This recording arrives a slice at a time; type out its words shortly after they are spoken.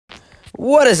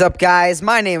What is up, guys?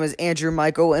 My name is Andrew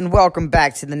Michael, and welcome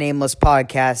back to the Nameless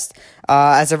Podcast.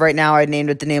 As of right now, I named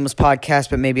it the Nameless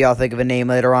Podcast, but maybe I'll think of a name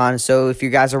later on. So if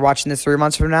you guys are watching this 3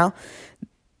 months from now,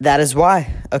 that is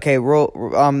why. Okay, roll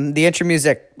the intro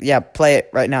music. Yeah, play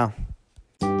it right now.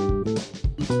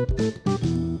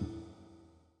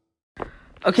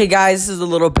 Okay, guys, this is a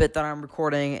little bit that I'm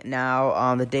recording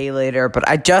now the day later, but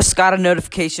I just got a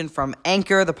notification from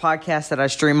Anchor, the podcast that I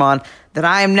stream on, that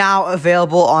I am now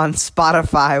available on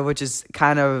Spotify, which is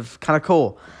kind of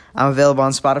cool. I'm available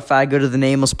on Spotify. Go to the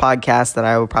Nameless Podcast that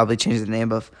I will probably change the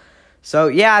name of. So,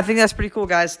 yeah, I think that's pretty cool,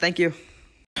 guys. Thank you.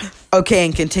 Okay,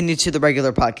 and continue to the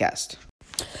regular podcast.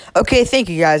 Okay, thank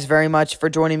you guys very much for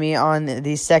joining me on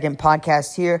the second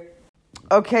podcast here.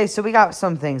 Okay, so we got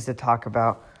some things to talk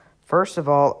about. First of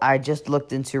all, I just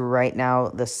looked into right now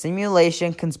the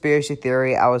simulation conspiracy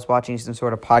theory. I was watching some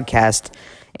sort of podcast,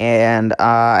 and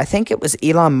I think it was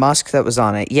Elon Musk that was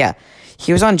on it. Yeah,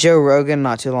 he was on Joe Rogan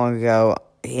not too long ago,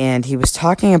 and he was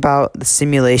talking about the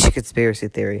simulation conspiracy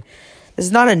theory. This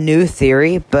is not a new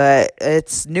theory, but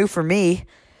it's new for me.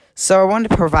 So I wanted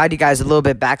to provide you guys a little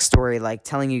bit backstory, like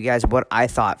telling you guys what I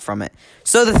thought from it.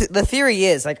 So the theory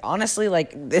is, like, honestly,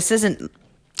 like, this isn't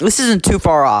too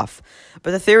far off.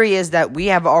 But the theory is that we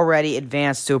have already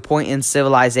advanced to a point in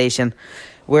civilization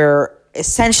where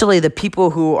essentially the people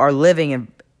who are living in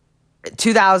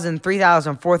 2,000,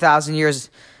 3,000, 4,000 years,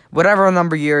 whatever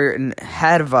number you're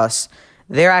ahead of us,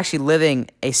 they're actually living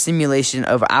a simulation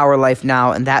of our life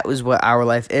now, and that is what our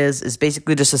life is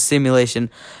basically just a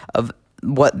simulation of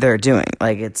what they're doing.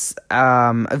 Like, it's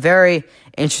a very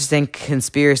interesting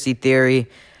conspiracy theory.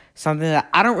 Something that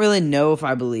I don't really know if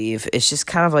I believe. It's just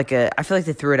kind of like I feel like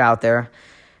they threw it out there.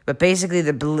 But basically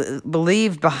the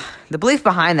belief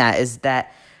behind that is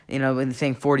that, you know, when they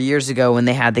think 40 years ago when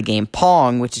they had the game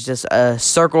Pong, which is just a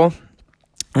circle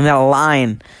and then a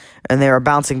line, and they were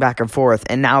bouncing back and forth.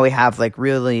 And now we have, like,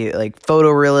 really, like,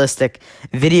 photorealistic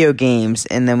video games,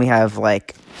 and then we have,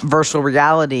 like, virtual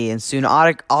reality and soon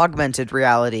augmented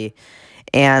reality.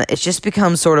 And it's just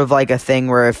become sort of like a thing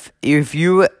where if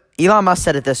you... Elon Musk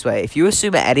said it this way: if you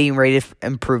assume any rate of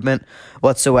improvement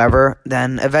whatsoever,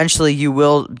 then eventually you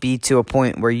will be to a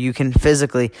point where you can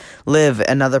physically live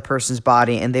another person's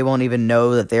body and they won't even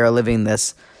know that they are living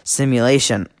this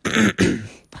simulation.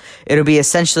 It'll be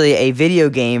essentially a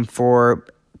video game for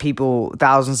people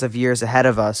thousands of years ahead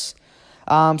of us.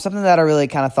 Something that I really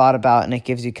kind of thought about, and it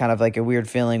gives you kind of like a weird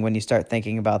feeling when you start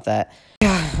thinking about that.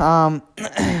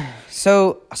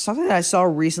 So something that I saw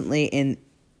recently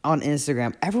on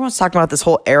Instagram, everyone's talking about this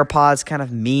whole AirPods kind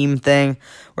of meme thing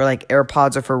where, like,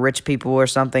 AirPods are for rich people or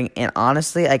something, and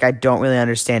honestly, like, I don't really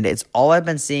understand it. It's all I've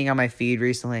been seeing on my feed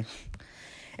recently.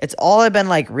 It's all I've been,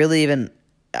 like, really even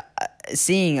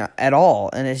seeing at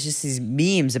all, and it's just these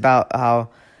memes about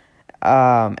how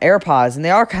AirPods, and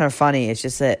they are kind of funny. It's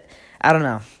just that, I don't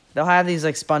know. They'll have these,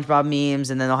 like, SpongeBob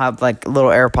memes, and then they'll have, like, little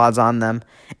AirPods on them.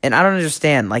 And I don't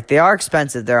understand. Like, they are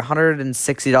expensive. They're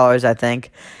 $160, I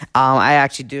think. I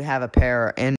actually do have a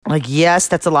pair. And, like, yes,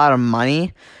 that's a lot of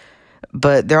money.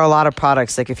 But there are a lot of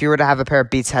products. Like, if you were to have a pair of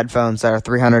Beats headphones that are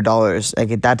 $300,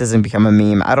 like, that doesn't become a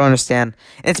meme. I don't understand.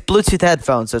 And it's Bluetooth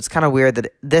headphones, so it's kind of weird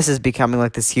that this is becoming,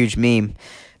 like, this huge meme.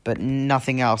 But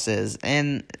nothing else is.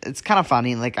 And it's kind of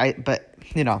funny. But,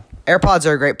 you know, AirPods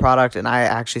are a great product, and I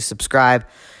actually subscribe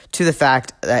to the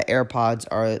fact that AirPods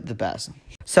are the best.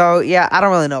 So, yeah, I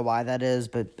don't really know why that is,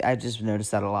 but I just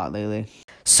noticed that a lot lately.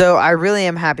 So, I really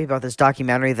am happy about this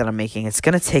documentary that I'm making. It's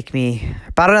going to take me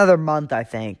about another month, I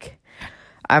think.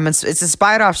 It's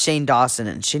inspired off Shane Dawson,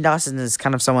 and Shane Dawson is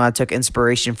kind of someone I took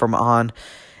inspiration from on,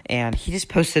 and he just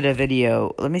posted a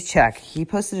video. Let me check. He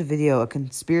posted a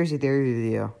conspiracy theory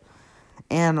video,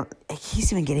 and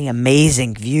he's been getting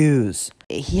amazing views.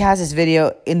 He has this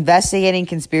video, Investigating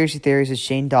Conspiracy Theories with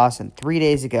Shane Dawson, 3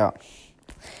 days ago.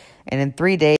 And in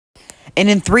 3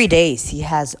 days, he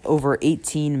has over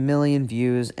 18 million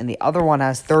views, and the other one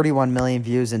has 31 million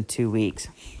views in 2 weeks.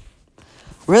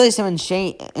 Really some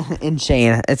insane.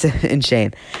 It's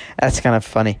insane. That's kind of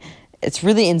funny. It's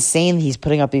really insane he's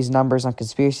putting up these numbers on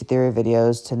conspiracy theory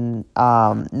videos to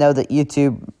know that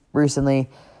YouTube recently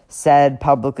said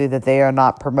publicly that they are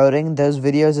not promoting those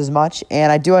videos as much.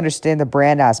 And I do understand the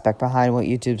brand aspect behind what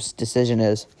YouTube's decision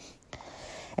is.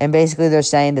 And basically they're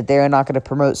saying that they are not going to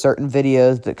promote certain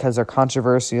videos because they're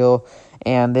controversial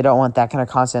and they don't want that kind of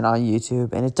content on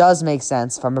YouTube. And it does make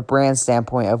sense from a brand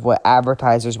standpoint of what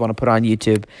advertisers want to put on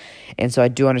YouTube. And so I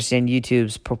do understand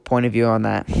YouTube's point of view on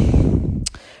that.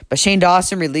 But Shane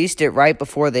Dawson released it right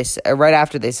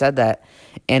after they said that.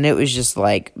 And it was just,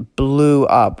 like, blew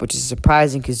up, which is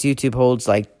surprising because YouTube holds,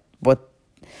 like,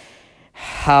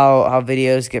 how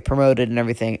videos get promoted and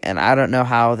everything. And I don't know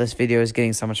how this video is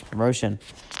getting so much promotion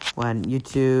when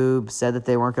YouTube said that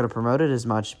they weren't going to promote it as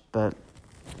much. But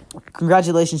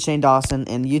congratulations, Shane Dawson.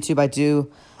 And YouTube, I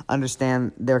do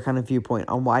understand their kind of viewpoint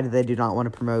on why they do not want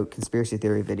to promote conspiracy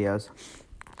theory videos.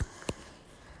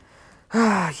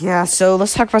 Yeah, so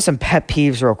let's talk about some pet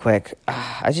peeves real quick.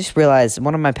 I just realized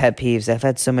one of my pet peeves, I've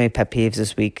had so many pet peeves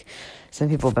this week. Some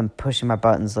people have been pushing my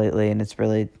buttons lately, and it's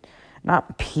really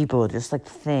not people, just like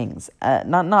things.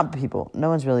 Not people. No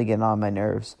one's really getting on my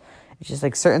nerves. It's just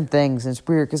like certain things, and it's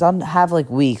weird because I'll have like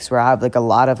weeks where I have like a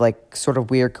lot of like sort of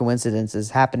weird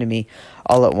coincidences happen to me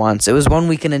all at once. It was one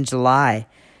weekend in July.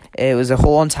 It was a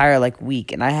whole entire like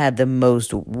week, and I had the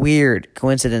most weird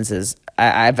coincidences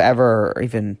I've ever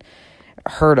even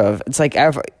heard of. It's like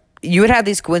you would have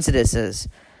these coincidences,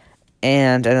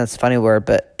 and I know it's a funny word,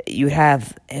 but you would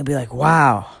have, it'd be like,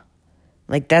 wow,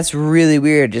 like that's really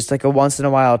weird, just like a once in a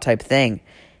while type thing.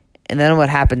 And then what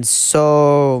happened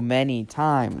so many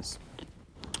times.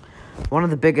 One of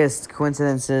the biggest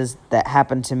coincidences that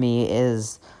happened to me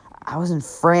is I was in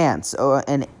France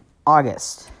in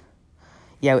August.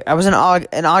 Yeah, I was in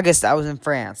August. I was in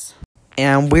France,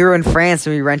 and we were in France,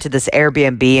 and we rented this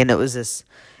Airbnb, and it was this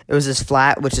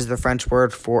flat, which is the French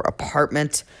word for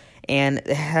apartment, and it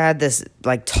had this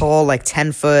like tall, like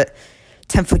 10-foot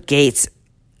gates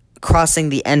crossing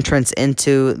the entrance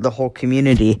into the whole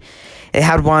community. It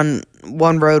had one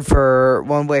way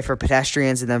for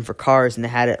pedestrians and then for cars, and it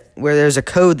had it where there's a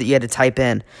code that you had to type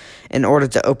in order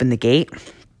to open the gate.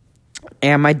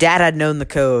 And my dad had known the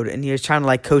code, and he was trying to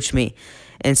like coach me.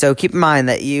 And so keep in mind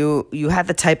that you have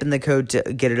to type in the code to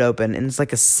get it open, and it's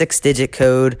like a 6-digit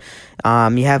code.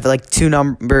 You have like 4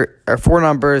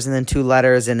 numbers and then 2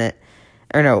 letters in it,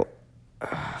 or no,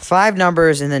 5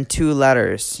 numbers and then 2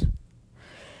 letters.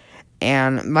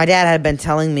 And my dad had been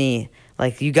telling me,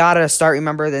 like, you gotta start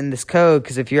remembering this code,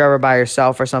 because if you're ever by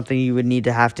yourself or something, you would need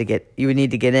to get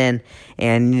in,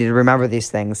 and you need to remember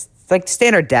these things. It's like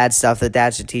standard dad stuff that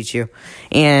dad should teach you.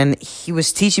 And he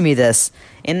was teaching me this,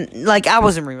 and like I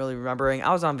wasn't really remembering.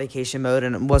 I was on vacation mode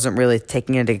and wasn't really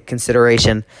taking into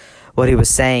consideration what he was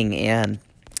saying. And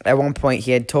at one point,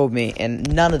 he had told me, and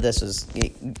none of this was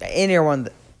in one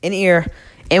ear,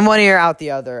 out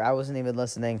the other. I wasn't even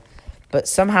listening. But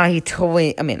somehow he told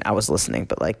me, I mean, I was listening,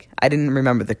 but, like, I didn't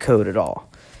remember the code at all.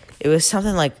 It was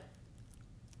something like,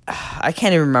 I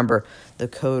can't even remember the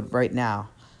code right now.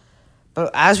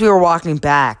 But as we were walking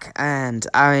back, and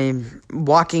I'm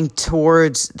walking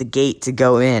towards the gate to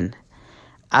go in,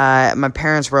 my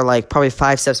parents were, like, probably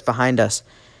 5 steps behind us.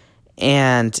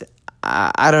 And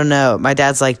I don't know. My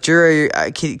dad's like, Drew,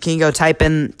 can you go type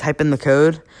in the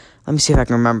code? Let me see if I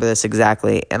can remember this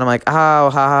exactly. And I'm like, oh,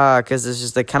 haha, because this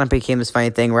just like kind of became this funny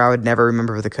thing where I would never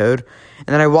remember the code. And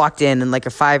then I walked in, and like a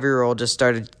 5-year-old just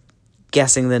started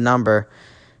guessing the number,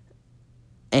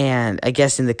 and I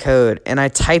guessed in the code. And I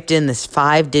typed in this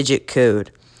 5-digit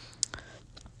code.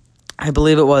 I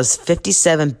believe it was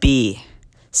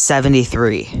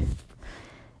 57B73.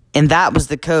 And that was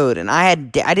the code. And I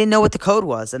didn't know what the code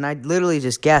was, and I literally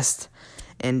just guessed.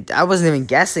 And I wasn't even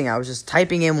guessing. I was just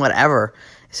typing in whatever.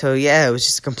 So yeah, it was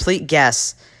just a complete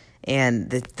guess, and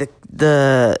the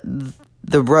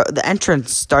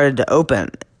entrance started to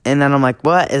open, and then I'm like,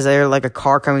 what? Is there like a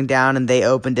car coming down? And they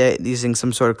opened it using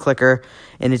some sort of clicker,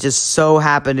 and it just so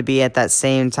happened to be at that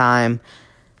same time.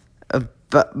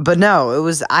 But no, it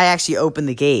was, I actually opened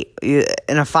the gate in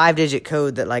a 5-digit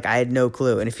code that like I had no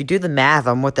clue. And if you do the math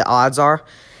on what the odds are,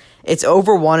 it's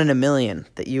over 1 in a million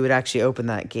that you would actually open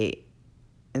that gate.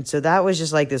 And so that was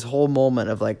just like this whole moment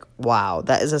of like, wow,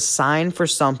 that is a sign for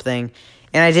something.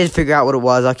 And I did figure out what it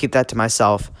was. I'll keep that to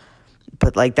myself.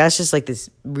 But like, that's just like this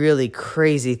really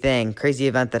crazy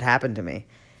event that happened to me.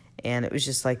 And it was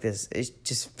just like this, it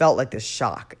just felt like this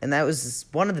shock. And that was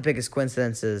one of the biggest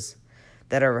coincidences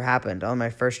that ever happened. On my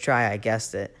first try, I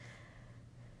guessed it.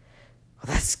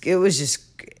 It was just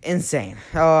insane.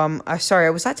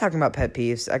 Sorry, was I talking about pet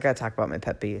peeves? I gotta talk about my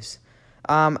pet peeves.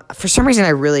 For some reason, I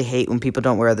really hate when people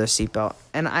don't wear their seatbelt.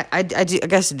 And I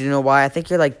guess I do know why. I think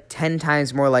you're like 10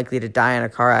 times more likely to die in a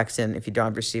car accident if you don't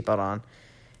have your seatbelt on.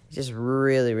 It just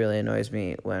really, really annoys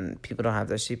me when people don't have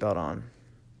their seatbelt on.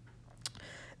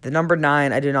 The number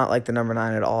 9, I do not like the number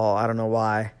 9 at all. I don't know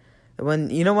why.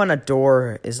 When a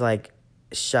door is like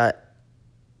shut,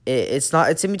 it's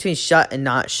in between shut and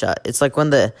not shut. It's like when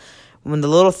the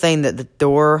little thing that the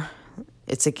door,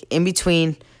 it's like in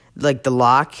between like the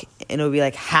lock, and it'll be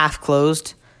like half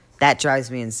closed. That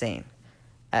drives me insane.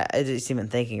 I just even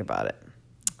thinking about it.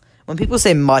 When people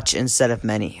say much instead of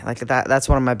many, like that's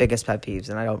one of my biggest pet peeves,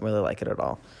 and I don't really like it at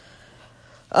all.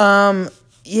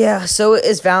 Yeah, so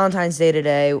it's Valentine's Day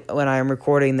today when I'm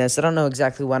recording this. I don't know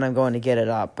exactly when I'm going to get it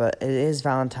up, but it is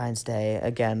Valentine's Day.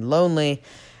 Again, lonely.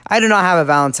 I do not have a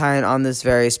Valentine on this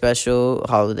very special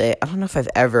holiday. I don't know if I've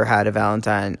ever had a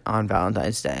Valentine on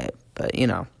Valentine's Day, but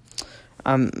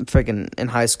I'm freaking in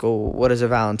high school. What is a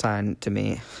Valentine to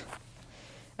me?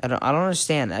 I don't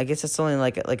understand. I guess it's only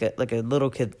like a little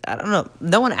kid. I don't know.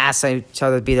 No one asks each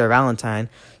other to be their Valentine,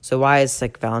 so why is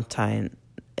Valentine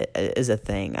is a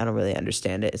thing? I don't really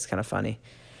understand it. It's kind of funny.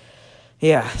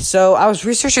 Yeah, so I was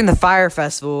researching the Fyre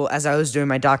Festival as I was doing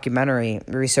my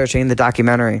researching the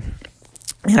documentary.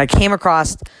 And I came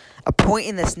across a point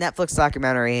in this Netflix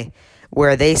documentary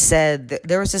where they said that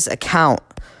there was this account.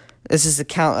 This is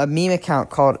a meme account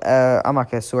called, I'm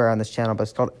not going to swear on this channel, but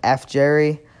it's called F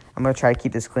Jerry. I'm going to try to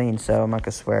keep this clean, so I'm not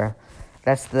going to swear.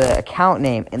 That's the account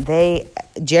name. And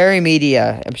Jerry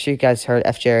Media, I'm sure you guys heard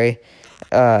F Jerry.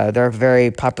 They're a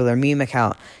very popular meme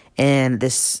account. And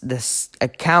this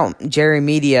account, Jerry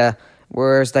Media,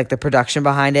 where's the production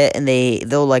behind it, and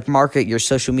they'll market your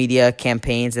social media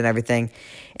campaigns and everything.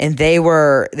 And they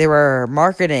were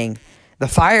marketing the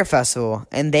Fyre Festival,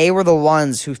 and they were the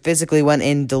ones who physically went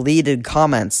and deleted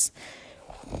comments.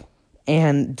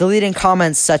 And deleting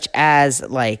comments such as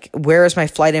where is my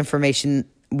flight information?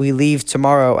 We leave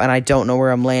tomorrow and I don't know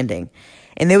where I'm landing.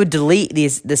 And they would delete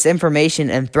this information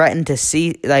and threaten a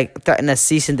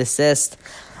cease and desist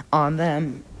on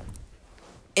them.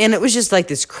 And it was just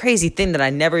this crazy thing that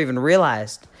I never even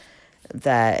realized,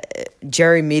 that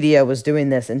Jerry Media was doing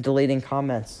this and deleting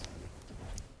comments.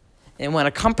 And when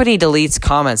a company deletes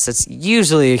comments, that's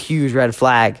usually a huge red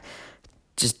flag.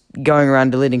 Just going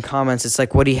around deleting comments, it's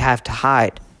what do you have to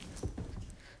hide?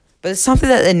 But it's something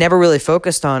that they never really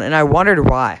focused on, and I wondered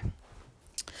why.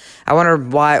 I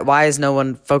wondered why is no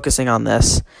one focusing on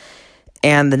this?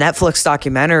 And the Netflix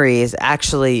documentary is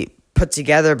actually put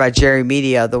together by Jerry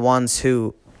Media, the ones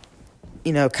who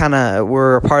kind of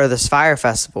were a part of this Fyre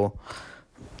Festival.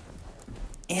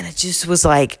 And it just was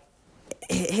it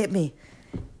hit me.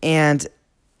 And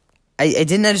I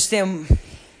didn't understand.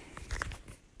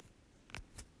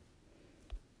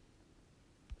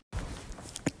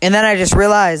 And then I just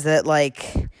realized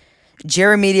that,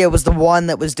 Jerry Media was the one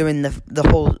that was doing the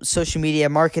whole social media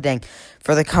marketing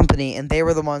for the company, and they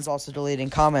were the ones also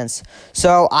deleting comments.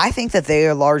 So I think that they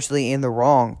are largely in the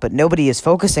wrong, but nobody is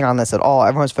focusing on this at all.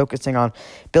 Everyone's focusing on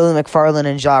Billy McFarland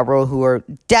and Ja Rule, who are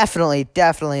definitely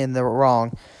in the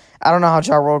wrong. I don't know how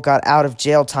Ja Rule got out of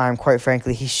jail time, quite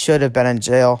frankly. He should have been in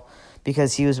jail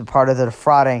because he was a part of the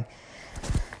defrauding.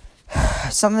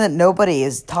 Something that nobody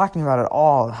is talking about at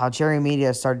all, how Jerry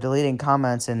Media started deleting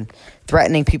comments and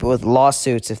threatening people with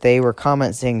lawsuits if they were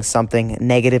commenting something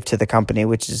negative to the company,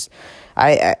 which is,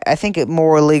 I think, it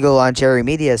more illegal on Jerry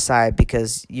Media's side,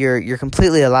 because you're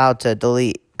completely allowed to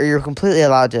delete, or you're completely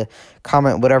allowed to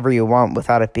comment whatever you want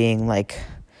without it being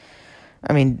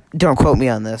don't quote me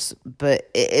on this, but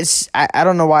I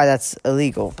don't know why that's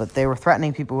illegal, but they were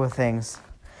threatening people with things.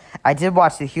 I did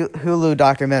watch the Hulu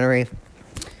documentary.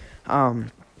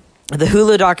 The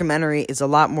Hulu documentary is a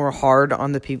lot more hard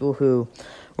on the people who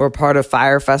were part of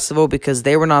Fyre Festival, because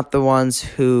they were not the ones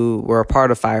who were a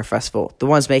part of Fyre Festival. The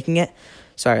ones making it.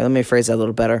 Sorry, let me phrase that a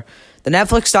little better. The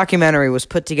Netflix documentary was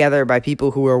put together by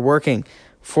people who were working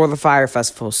for the Fyre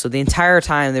Festival. So the entire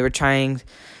time they were trying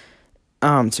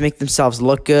to make themselves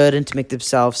look good and to make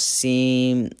themselves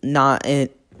seem not in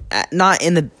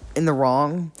the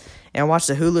wrong. And I watched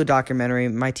the Hulu documentary.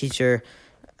 My teacher,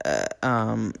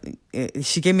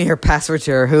 she gave me her password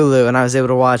to her Hulu, and I was able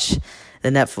to watch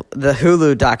the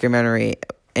Hulu documentary,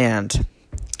 and it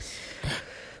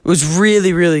was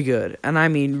really, really good. And I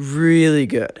mean really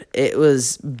good. It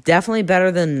was definitely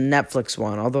better than the Netflix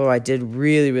one, although I did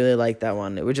really, really like that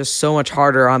one. It was just so much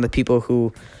harder on the people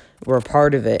who were a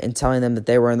part of it and telling them that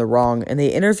they were in the wrong. And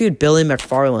they interviewed Billy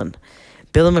McFarland.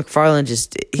 Billy McFarland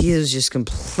he was just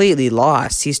completely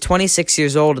lost. He's 26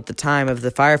 years old at the time of the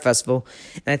Fyre Festival,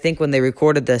 and I think when they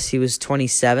recorded this, he was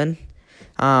 27.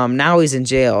 Now he's in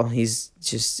jail. He's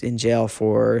just in jail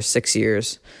for 6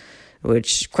 years,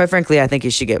 which, quite frankly, I think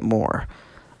he should get more.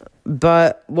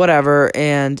 But whatever,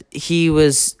 and they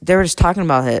were just talking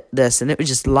about this, and it was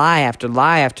just lie after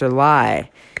lie after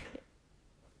lie.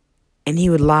 And he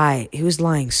would lie. He was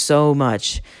lying so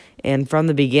much. And from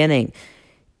the beginning,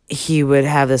 he would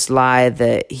have this lie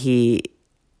that he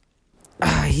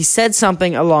said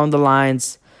something along the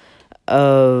lines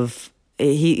of,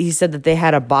 he said that they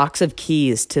had a box of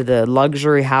keys to the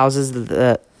luxury houses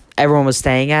that everyone was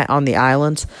staying at on the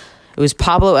island. It was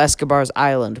Pablo Escobar's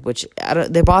island, which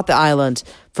they bought the island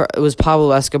it was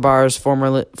Pablo Escobar's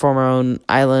former own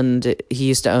island. He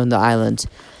used to own the island.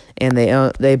 and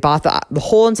they bought the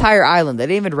whole entire island. They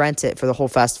didn't even rent it for the whole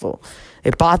festival. They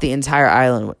bought the entire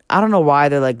island. I don't know why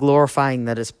they're like glorifying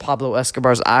that it's Pablo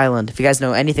Escobar's island. If you guys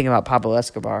know anything about Pablo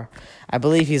Escobar, I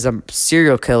believe he's a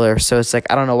serial killer. So it's like,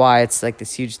 I don't know why it's like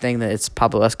this huge thing that it's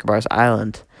Pablo Escobar's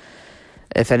island.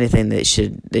 If anything, they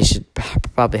should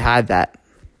probably hide that.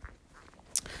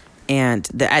 And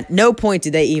at no point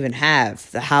did they even have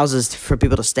the houses for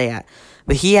people to stay at.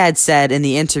 But he had said in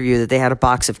the interview that they had a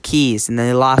box of keys, and then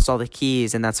they lost all the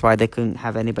keys, and that's why they couldn't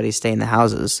have anybody stay in the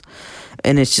houses.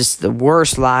 And it's just the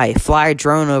worst lie. Fly a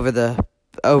drone over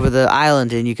the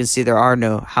island, and you can see there are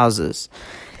no houses.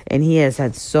 And he has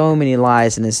had so many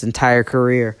lies in his entire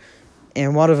career.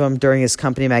 And one of them during his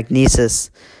company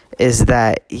Magnesis is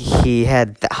that he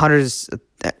had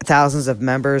thousands of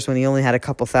members when he only had a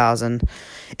couple thousand.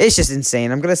 It's just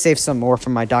insane. I'm going to save some more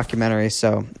from my documentary,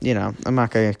 so, I'm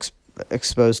not going to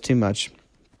expose too much.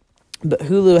 But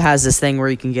Hulu has this thing where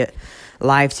you can get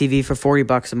live TV for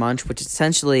 $40 a month, which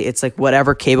essentially it's like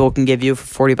whatever cable can give you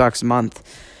for $40 a month.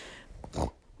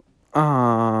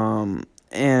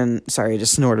 And sorry, I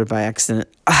just snorted by accident.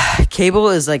 Cable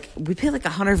is like, we pay like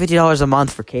 $150 a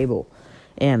month for cable,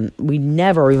 and we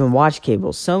never even watch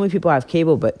cable. So many people have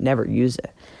cable but never use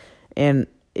it. And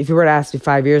if you were to ask me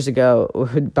 5 years ago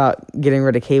about getting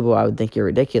rid of cable, I would think you're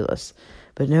ridiculous.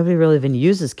 But nobody really even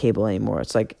uses cable anymore.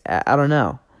 It's like, I don't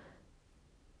know.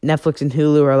 Netflix and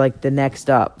Hulu are like the next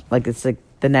up. Like, it's like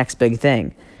the next big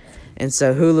thing. And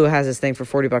so Hulu has this thing for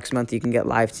 $40 a month. You can get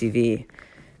live TV.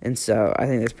 And so I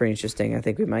think that's pretty interesting. I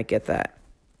think we might get that.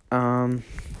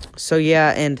 So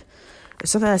yeah, and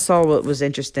something I saw what was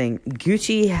interesting.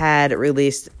 Gucci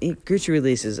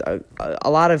releases a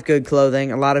lot of good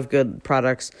clothing, a lot of good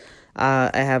products. I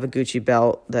have a Gucci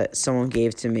belt that someone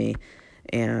gave to me,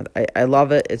 and I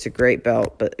love it. It's a great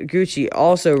belt. But Gucci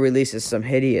also releases some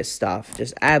hideous stuff,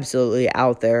 just absolutely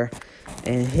out there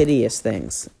and hideous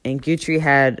things. And Gucci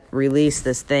had released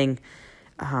this thing.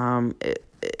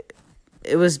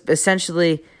 It was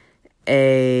essentially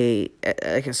a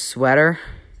sweater.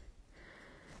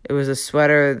 It was a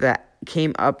sweater that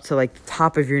came up to like the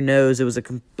top of your nose. It was a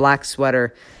black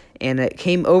sweater, and it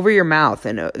came over your mouth,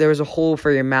 and there was a hole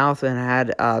for your mouth, and it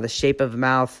had the shape of a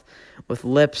mouth with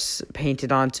lips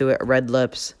painted onto it, red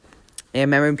lips.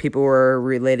 And I remember people were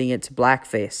relating it to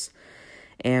blackface,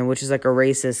 and which is like a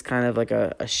racist kind of like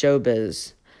a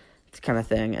showbiz kind of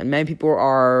thing. And many people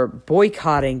are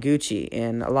boycotting Gucci,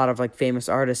 and a lot of like famous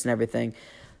artists and everything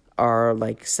are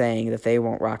like saying that they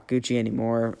won't rock Gucci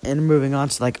anymore and moving on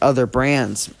to like other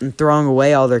brands and throwing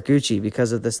away all their Gucci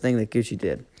because of this thing that Gucci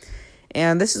did.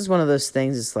 And this is one of those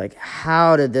things, it's like,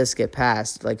 how did this get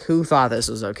passed? Like, who thought this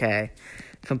was okay?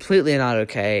 Completely not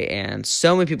okay. And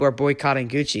so many people are boycotting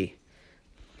Gucci.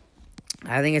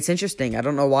 I think it's interesting. I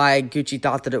don't know why Gucci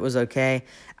thought that it was okay.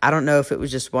 I don't know if it was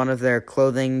just one of their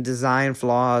clothing design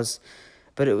flaws,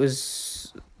 but it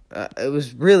was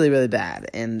really, really bad,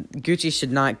 and Gucci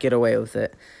should not get away with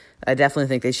it. I definitely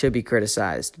think they should be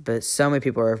criticized, but so many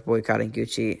people are boycotting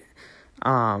Gucci.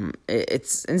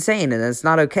 It's insane, and it's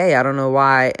not okay. I don't know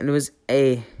why. And it was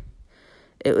a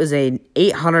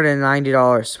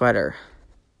 $890 sweater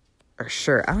or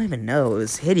shirt. I don't even know. It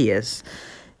was hideous.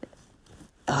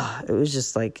 It was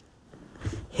just like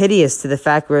hideous to the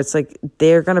fact where it's like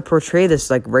they're gonna portray this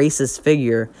like racist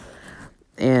figure.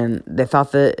 And they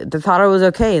thought it was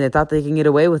okay, and they thought they can get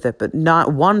away with it, but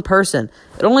not one person.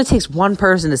 It only takes one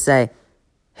person to say,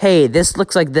 "Hey, this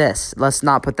looks like this. Let's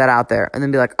not put that out there," and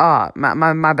then be like,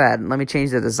 my bad. Let me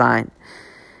change the design."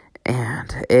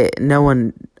 And no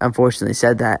one unfortunately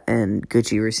said that, and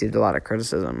Gucci received a lot of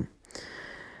criticism.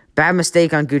 Bad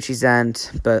mistake on Gucci's end,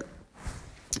 but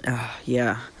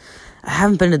yeah. I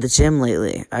haven't been to the gym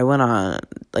lately. I went on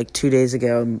like 2 days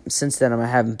ago. Since then, I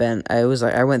haven't been. I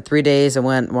went 3 days. I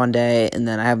went 1 day, and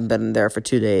then I haven't been there for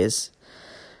 2 days.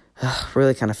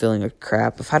 Really kind of feeling like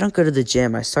crap. If I don't go to the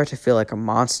gym, I start to feel like a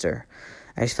monster.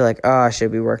 I just feel like, I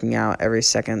should be working out every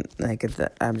second. Like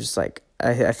I'm just like,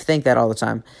 I think that all the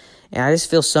time, and I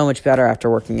just feel so much better after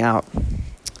working out.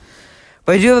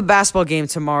 But I do have a basketball game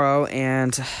tomorrow,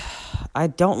 and I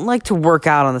don't like to work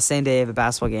out on the same day of a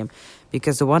basketball game,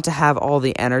 because I want to have all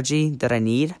the energy that I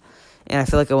need, and I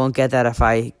feel like I won't get that if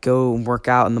I go and work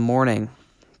out in the morning.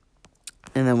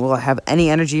 And then will I have any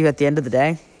energy at the end of the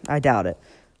day? I doubt it.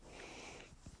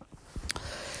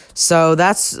 So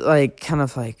that's like kind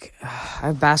of like I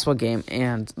have a basketball game,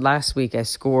 and last week I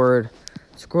scored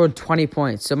 20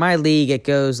 points. So my league, it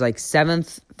goes like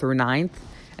 7th through 9th,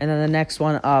 and then the next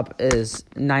one up is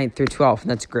 9th through 12th,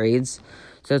 and that's grades.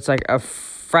 So it's like a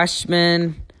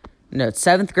freshman. No, it's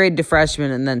 7th grade to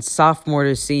freshman, and then sophomore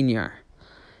to senior.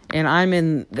 And I'm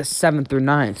in the 7th through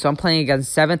 9th. So I'm playing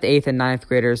against 7th, 8th, and 9th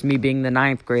graders, me being the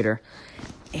 9th grader.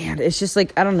 And it's just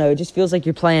like, I don't know, it just feels like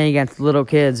you're playing against little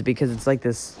kids because it's like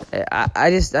this. I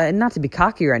just, not to be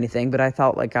cocky or anything, but I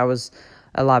felt like I was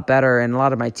a lot better. And a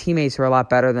lot of my teammates were a lot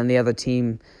better than the other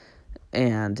team.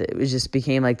 And it was just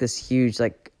became like this huge,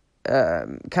 like,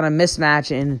 kind of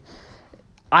mismatch. And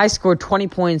I scored 20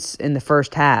 points in the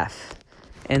first half.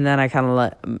 And then I kind of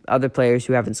let other players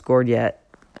who haven't scored yet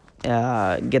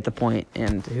get the point,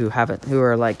 and who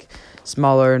are like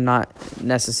smaller, not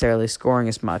necessarily scoring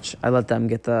as much. I let them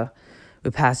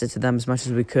we passed it to them as much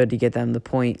as we could to get them the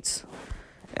points.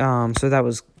 So that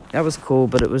was cool,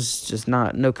 but it was just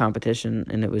no competition,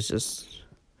 and it was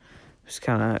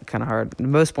kind of hard. The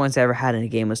most points I ever had in a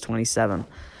game was 27.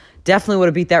 Definitely would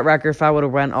have beat that record if I would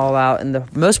have went all out. And the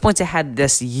most points I had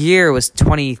this year was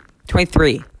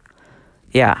 23.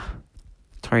 Yeah,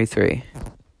 23.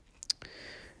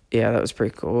 Yeah, that was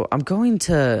pretty cool. I'm going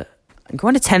to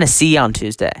Tennessee on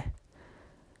Tuesday.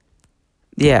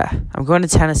 Yeah, I'm going to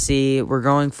Tennessee. We're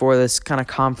going for this kind of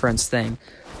conference thing.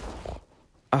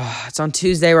 It's on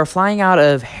Tuesday. We're flying out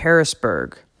of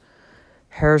Harrisburg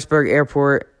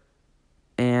Airport,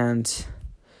 and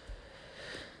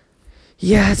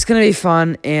yeah, it's going to be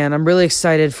fun, and I'm really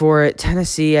excited for it.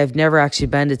 Tennessee, I've never actually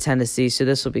been to Tennessee, so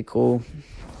this will be cool.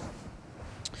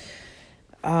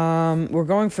 We're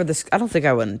going for this. I don't think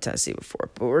I went to Tennessee before,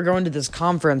 but we're going to this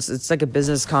conference. It's like a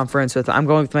business conference I'm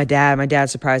going with my dad. My dad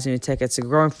surprised me with tickets. So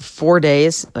we're going for 4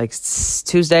 days, like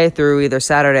Tuesday through either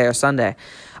Saturday or Sunday.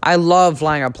 I love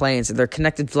flying on planes, and they're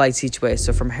connected flights each way.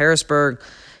 So from Harrisburg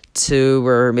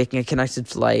we're making a connected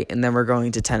flight, and then we're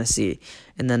going to Tennessee,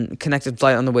 and then connected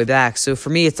flight on the way back. So for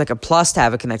me, it's like a plus to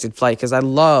have a connected flight because I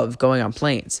love going on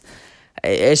planes.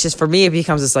 It's just, for me, it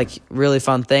becomes this like really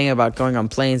fun thing about going on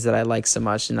planes that I like so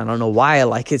much, and I don't know why I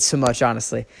like it so much,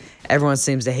 honestly. Everyone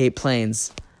seems to hate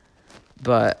planes,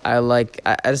 but I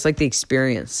just like the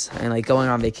experience, and like going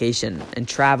on vacation and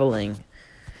traveling.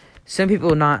 Some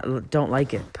people don't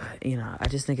like it, but I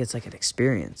just think it's like an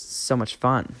experience. It's so much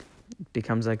fun. It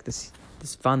becomes like this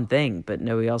fun thing, but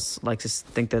nobody else likes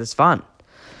to think that it's fun.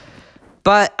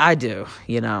 But I do,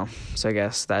 so I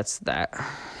guess that's that.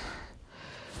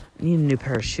 I need a new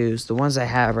pair of shoes. The ones I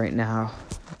have right now,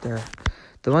 they're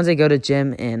the ones I go to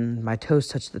gym in. My toes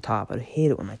touch the top. I hate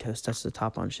it when my toes touch the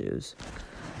top on shoes.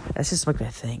 That's just like my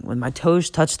thing. When my toes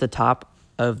touch the top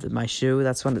of my shoe,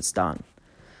 that's when it's done.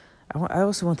 I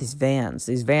also want these Vans.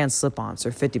 These Vans slip-ons.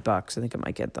 They're $50. I think I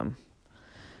might get them.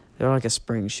 They're like a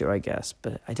spring shoe, I guess.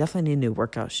 But I definitely need new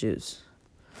workout shoes.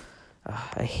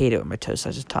 I hate it when my toes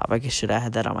touch the top. I guess should have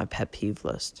had that on my pet peeve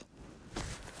list.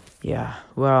 Yeah,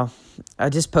 well, I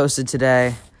just posted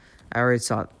today. I already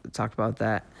talked about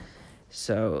that.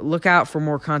 So look out for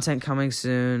more content coming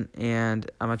soon, and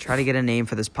I'm going to try to get a name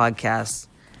for this podcast.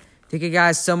 Thank you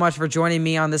guys so much for joining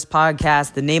me on this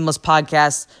podcast, the Nameless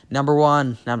Podcast, number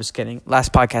 1. No, I'm just kidding.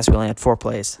 Last podcast, we only had 4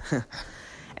 plays.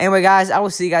 Anyway, guys, I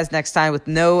will see you guys next time with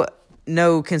no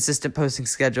consistent posting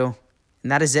schedule.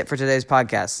 And that is it for today's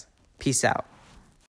podcast. Peace out.